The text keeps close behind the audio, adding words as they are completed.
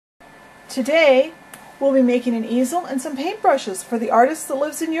Today, we'll be making an easel and some paintbrushes for the artist that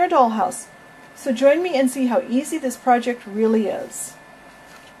lives in your dollhouse. So join me and see how easy this project really is.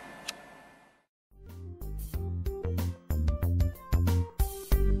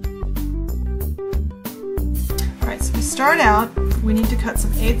 Alright, so we start out, we need to cut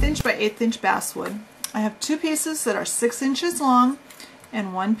some 1/8 inch by 1/8 inch basswood. I have two pieces that are 6 inches long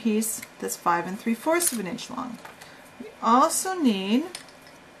and one piece that's 5 3/4 of an inch long. We also need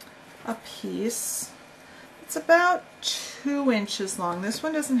a piece that's about 2 inches long. This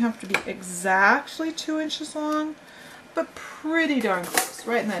one doesn't have to be exactly 2 inches long, but pretty darn close,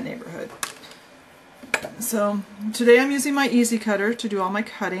 right in that neighborhood. So today I'm using my Easy Cutter to do all my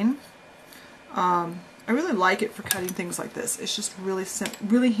cutting. I really like it for cutting things like this. It's just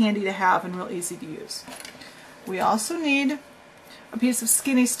really handy to have and real easy to use. We also need a piece of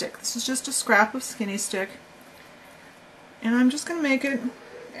skinny stick. This is just a scrap of skinny stick, and I'm just going to make it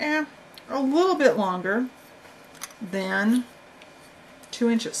a little bit longer than 2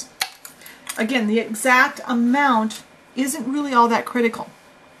 inches. Again, the exact amount isn't really all that critical.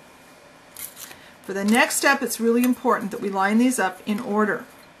 For the next step, it's really important that we line these up in order.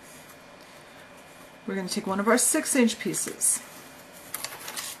 We're going to take one of our 6 inch pieces,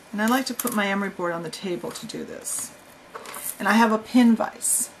 and I like to put my emery board on the table to do this. And I have a pin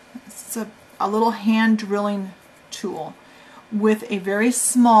vise. It's a little hand drilling tool with a very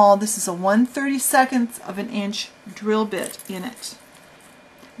small, this is a 1/32 of an inch drill bit in it.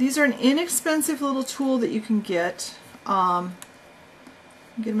 These are an inexpensive little tool that you can get. You can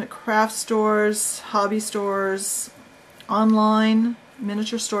get them at craft stores, hobby stores, online,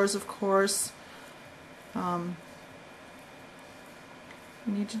 miniature stores of course. You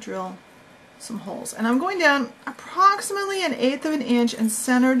need to drill some holes. And I'm going down approximately 1/8 of an inch and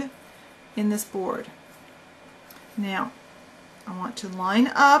centered in this board. Now, I want to line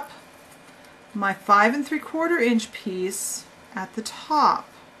up my 5 3/4 inch piece at the top.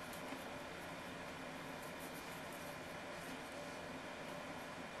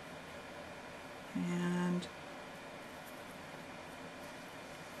 And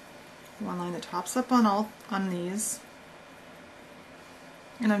one line that tops up on these,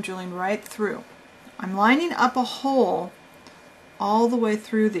 and I'm drilling right through. I'm lining up a hole all the way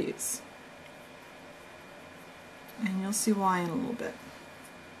through these, and you'll see why in a little bit.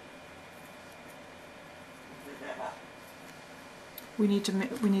 We need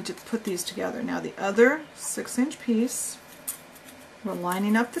to put these together. Now the other 6 inch piece, we're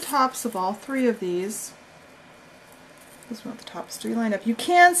lining up the tops of all 3 of these. Because we want the tops to be lined up. You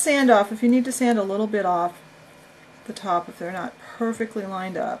can sand off if you need to sand a little bit off the top if they're not perfectly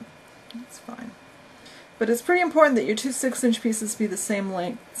lined up. That's fine. But it's pretty important that your 2 6 inch pieces be the same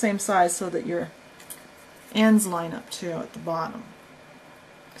length, same size, so that your ends line up too at the bottom.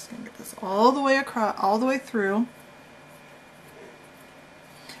 Just going to get this all the way across, all the way through.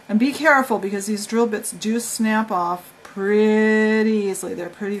 And be careful because these drill bits do snap off pretty easily. They're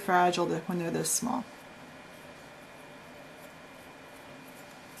pretty fragile when they're this small.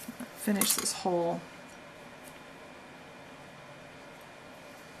 Finish this hole.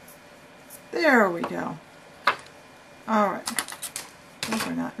 There we go. Alright. Those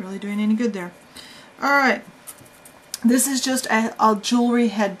are not really doing any good there. Alright. This is just a jewelry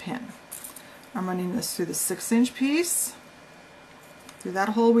head pin. I'm running this through the 6 inch piece. Through that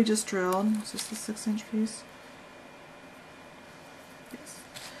hole we just drilled. Is this the 6 inch piece? Yes.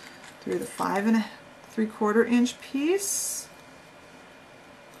 Through the 5 3/4 inch piece.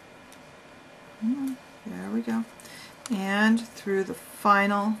 There we go. And through the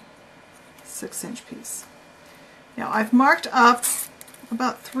final 6 inch piece. Now I've marked up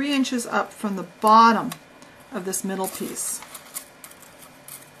about 3 inches up from the bottom of this middle piece.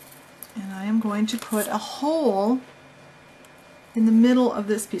 And I am going to put a hole in the middle of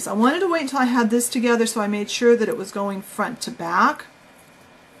this piece. I wanted to wait until I had this together, so I made sure that it was going front to back.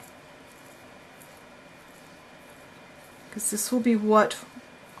 Because this will be what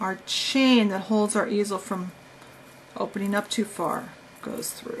our chain that holds our easel from opening up too far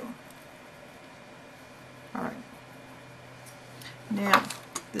goes through. Alright. Now,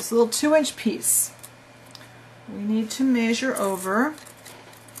 this little 2 inch piece, we need to measure over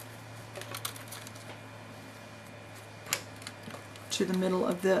to the middle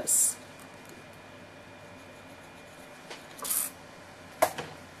of this.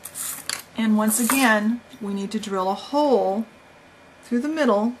 And once again, we need to drill a hole through the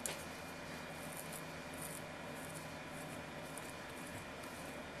middle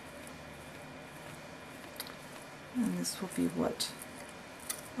and this will be what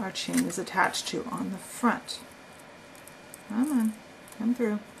our chain is attached to on the front. Come on, come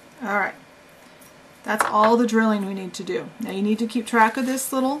through. Alright, that's all the drilling we need to do. Now you need to keep track of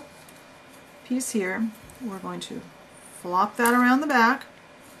this little piece here. We're going to flop that around the back.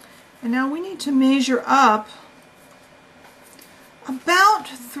 And now we need to measure up about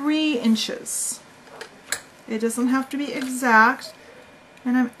 3 inches. It doesn't have to be exact.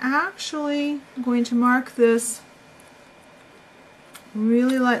 And I'm actually going to mark this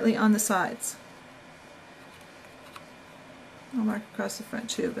really lightly on the sides. I'll mark across the front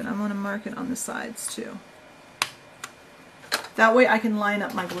too, but I'm going to mark it on the sides too. That way I can line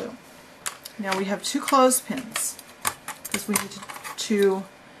up my glue. Now we have 2 clothespins because we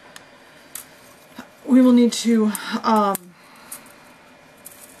will need to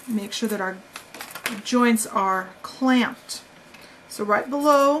make sure that our joints are clamped. So right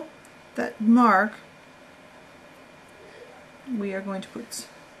below that mark, we are going to put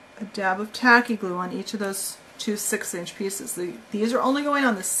a dab of tacky glue on each of those 2 6-inch pieces. These are only going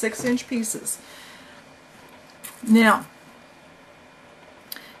on the 6-inch pieces. Now,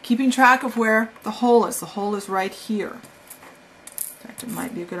 keeping track of where the hole is right here. In fact, it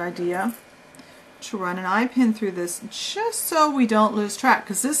might be a good idea to run an eye pin through this just so we don't lose track,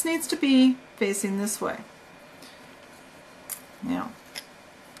 because this needs to be facing this way. Now,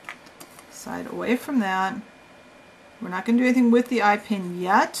 side away from that. We're not going to do anything with the eye pin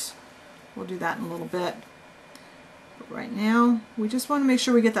yet. We'll do that in a little bit. But right now, we just want to make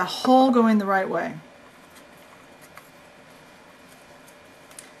sure we get that hole going the right way.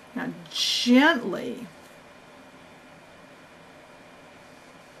 Now, gently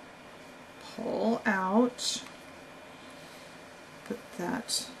pull out. Put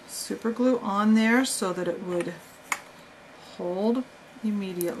that super glue on there so that it would hold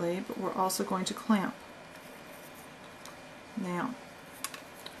immediately, but we're also going to clamp. Now,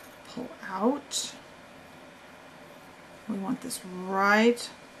 pull out. We want this right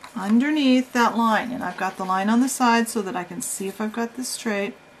underneath that line, and I've got the line on the side so that I can see if I've got this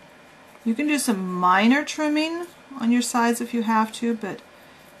straight. You can do some minor trimming on your sides if you have to, but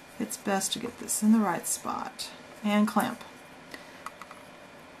it's best to get this in the right spot and clamp.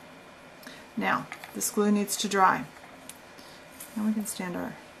 Now, this glue needs to dry. Now we can stand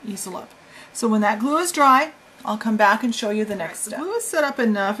our easel up. So when that glue is dry, I'll come back and show you the next step. The glue is set up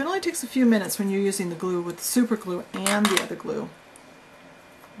enough. It only takes a few minutes when you're using the glue with the super glue and the other glue.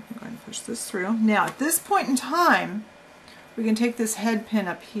 I'm going to push this through. Now at this point in time, we can take this head pin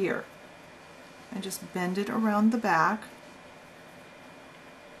up here and just bend it around the back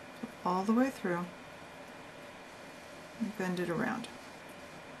all the way through and bend it around.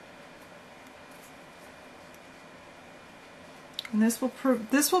 And this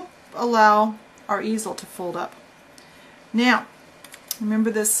will allow our easel to fold up. Now, remember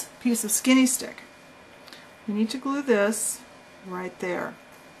this piece of skinny stick. We need to glue this right there.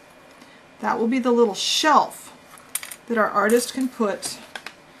 That will be the little shelf that our artist can put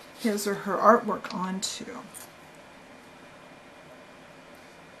his or her artwork onto.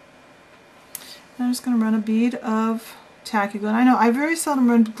 And I'm just going to run a bead of tacky glue. And I know I very seldom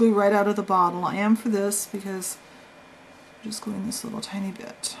run glue right out of the bottle. I am for this because I'm just gluing this little tiny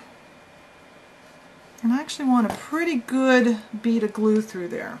bit. And I actually want a pretty good bead of glue through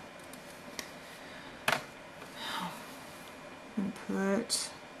there. I'm going to put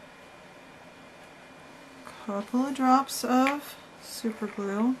a couple of drops of super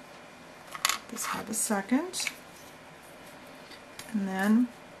glue. Just have a second. And then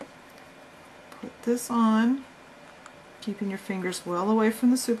put this on, keeping your fingers well away from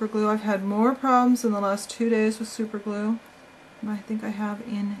the super glue. I've had more problems in the last 2 days with super glue than I think I have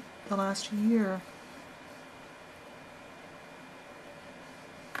in the last year.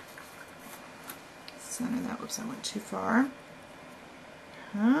 Center that. Whoops, I went too far.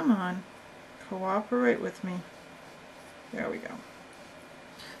 Come on. Cooperate with me. There we go.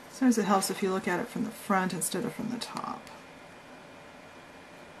 Sometimes it helps if you look at it from the front instead of from the top.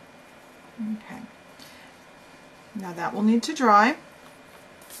 Okay. Now that will need to dry.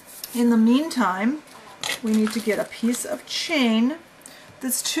 In the meantime, we need to get a piece of chain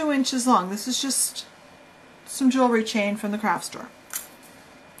that's 2 inches long. This is just some jewelry chain from the craft store.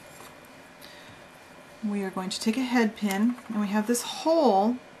 We are going to take a head pin, and we have this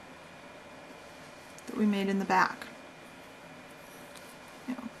hole that we made in the back.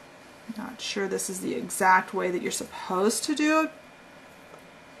 You know, not sure this is the exact way that you're supposed to do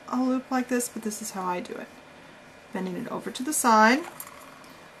a loop like this, but this is how I do it. Bending it over to the side,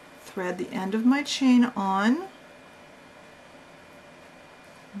 thread the end of my chain on.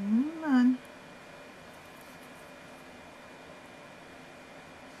 Come on.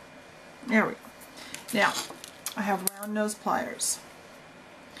 There we go. Now, I have round nose pliers.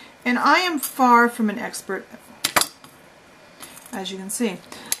 And I am far from an expert, as you can see,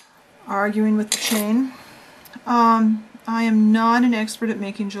 arguing with the chain. I am not an expert at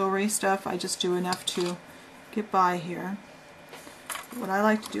making jewelry stuff. I just do enough to get by here. What I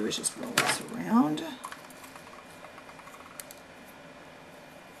like to do is just roll this around.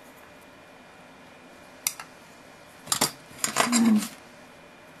 And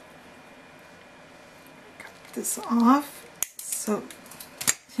cut this off so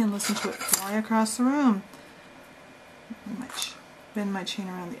you can listen to it fly across the room. I might bend my chain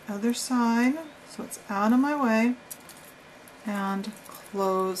around the other side so it's out of my way, and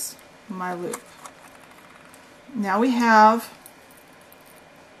close my loop. Now we have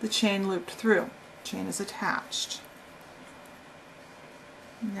the chain looped through. Chain is attached.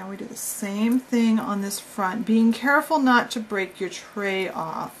 Now we do the same thing on this front, being careful not to break your tray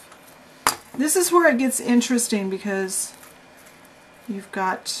off. This is where it gets interesting because you've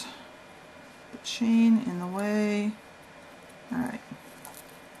got the chain in the way. All right.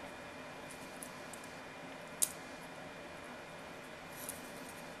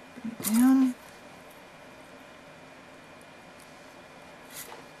 Bring it down.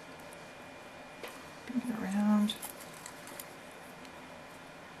 Bring it around.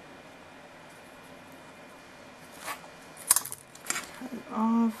 Cut it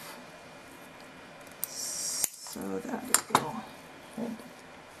off so that it will hold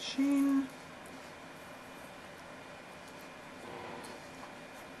the chain.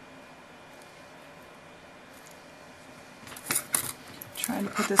 Trying to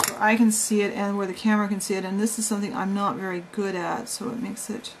put this where I can see it and where the camera can see it, and this is something I'm not very good at, so it makes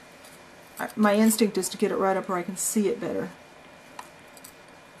it, my instinct is to get it right up where I can see it better.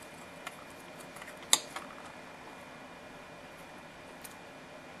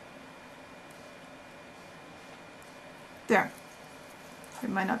 There. It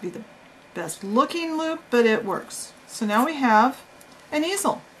might not be the best looking loop, but it works. So now we have an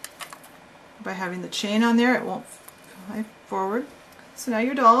easel. By having the chain on there, it won't fly forward. So now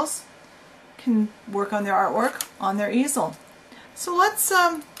your dolls can work on their artwork on their easel. So let's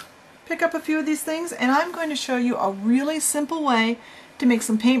pick up a few of these things, and I'm going to show you a really simple way to make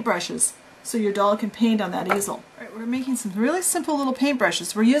some paintbrushes so your doll can paint on that easel. All right, we're making some really simple little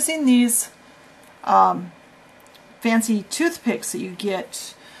paintbrushes. We're using these fancy toothpicks that you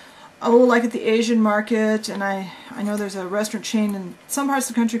get like at the Asian market, and I know there's a restaurant chain in some parts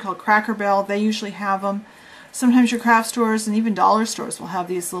of the country called Cracker Barrel. They usually have them. Sometimes your craft stores and even dollar stores will have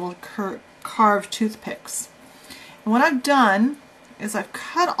these little carved toothpicks. And what I've done is I've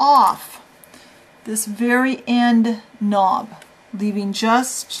cut off this very end knob, leaving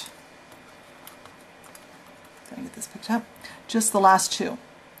just, did I get this picked up? Just the last two.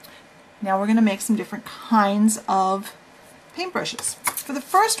 Now we're going to make some different kinds of paintbrushes. For the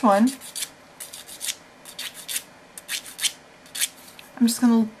first one, I'm just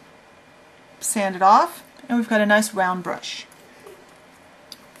going to sand it off, and we've got a nice round brush.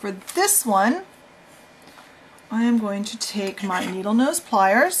 For this one, I am going to take my needle nose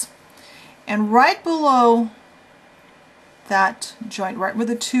pliers, and right below that joint, right where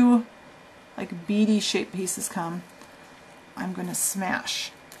the two like beady shaped pieces come, I'm going to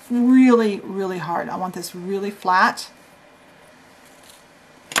smash really, really hard. I want this really flat,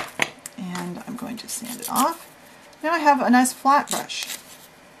 and I'm going to sand it off. Now I have a nice flat brush.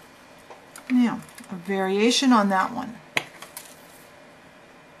 Now, a variation on that one.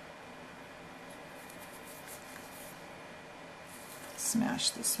 Smash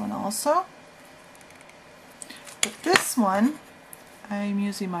this one also. But this one, I'm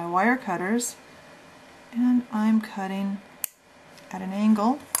using my wire cutters, and I'm cutting at an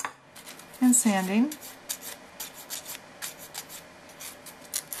angle and sanding.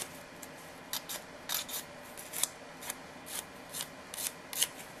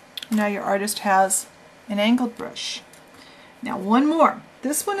 Now your artist has an angled brush. Now one more.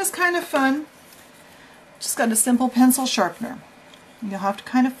 This one is kind of fun. Just got a simple pencil sharpener. You'll have to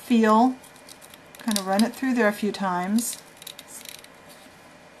kind of feel, kind of run it through there a few times.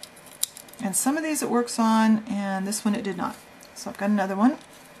 And some of these it works on, and this one it did not. So I've got another one.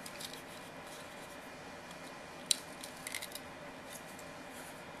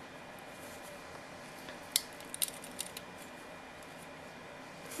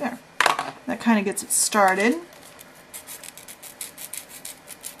 There. That kind of gets it started.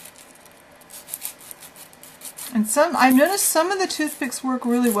 And I've noticed some of the toothpicks work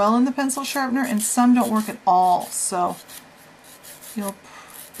really well in the pencil sharpener, and some don't work at all. So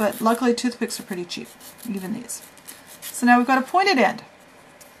but luckily toothpicks are pretty cheap, even these. So now we've got a pointed end.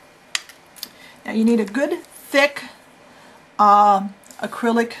 Now you need a good thick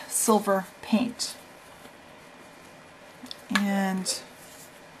acrylic silver paint. And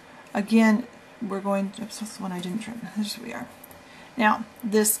again, we're going to, oops, that's the one I didn't trim. There we are. Now,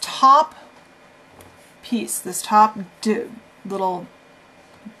 this top piece, this top little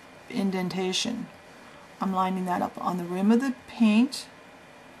indentation, I'm lining that up on the rim of the paint.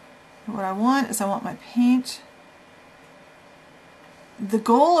 And what I want is I want my paint. The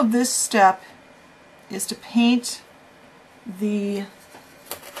goal of this step is to paint the,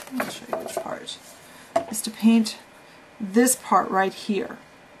 I'll show you which part, is to paint this part right here.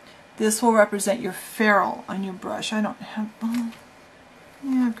 This will represent your ferrule on your brush. I don't have, oh,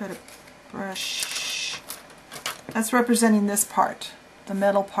 yeah, I've got a brush. That's representing this part, the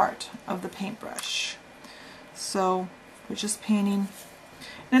metal part of the paintbrush. So we're just painting,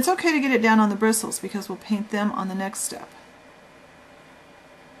 and it's okay to get it down on the bristles because we'll paint them on the next step.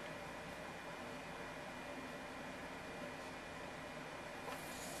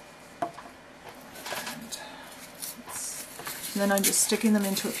 And then I'm just sticking them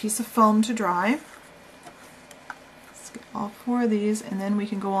into a piece of foam to dry. Let's get all 4 of these, and then we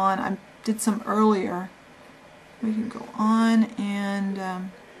can go on. I did some earlier. We can go on and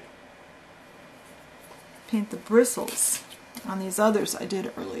paint the bristles on these others I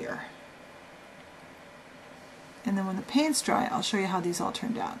did earlier. And then when the paint's dry, I'll show you how these all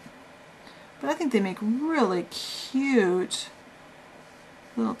turned out. But I think they make really cute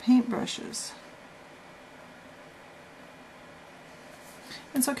little paintbrushes.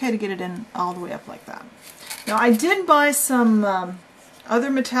 It's okay to get it in all the way up like that. Now I did buy some other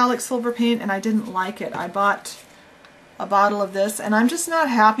metallic silver paint and I didn't like it. I bought a bottle of this and I'm just not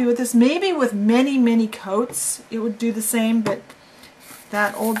happy with this. Maybe with many coats it would do the same, but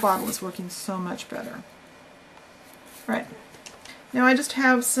that old bottle is working so much better. Right. Now I just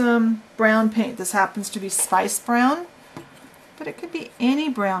have some brown paint. This happens to be Spice Brown, but it could be any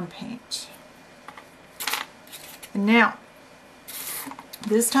brown paint. And now,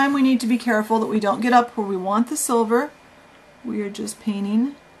 this time we need to be careful that we don't get up where we want the silver. We are just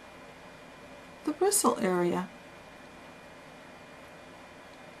painting the bristle area.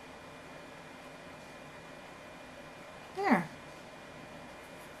 There.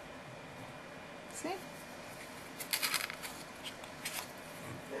 See?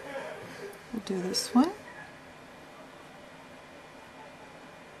 We'll do this one.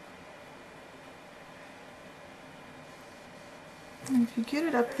 And if you get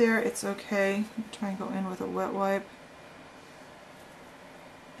it up there, it's okay. Try and go in with a wet wipe.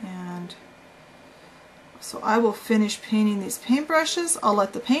 And so I will finish painting these paintbrushes. I'll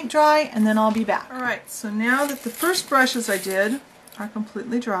let the paint dry and then I'll be back. Alright, so now that the first brushes I did are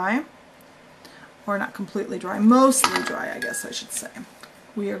completely dry, or not completely dry, mostly dry I guess I should say,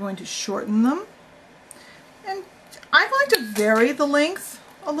 we are going to shorten them. And I like to vary the length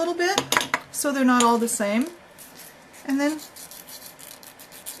a little bit so they're not all the same. And then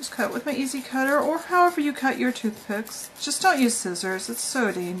just cut it with my easy cutter, or however you cut your toothpicks. Just don't use scissors, it's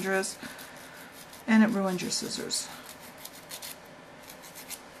so dangerous and it ruins your scissors.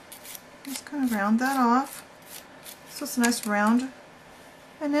 Just kind of round that off so it's a nice round.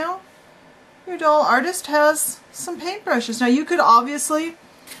 And now your doll artist has some paintbrushes. Now you could obviously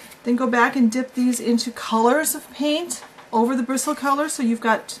then go back and dip these into colors of paint over the bristle color so you've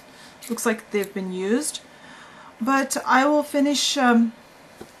got, looks like they've been used. But I will finish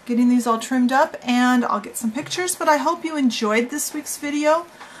getting these all trimmed up and I'll get some pictures, but I hope you enjoyed this week's video.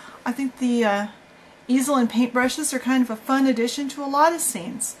 I think the easel and paintbrushes are kind of a fun addition to a lot of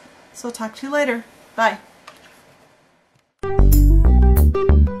scenes. So I'll talk to you later. Bye.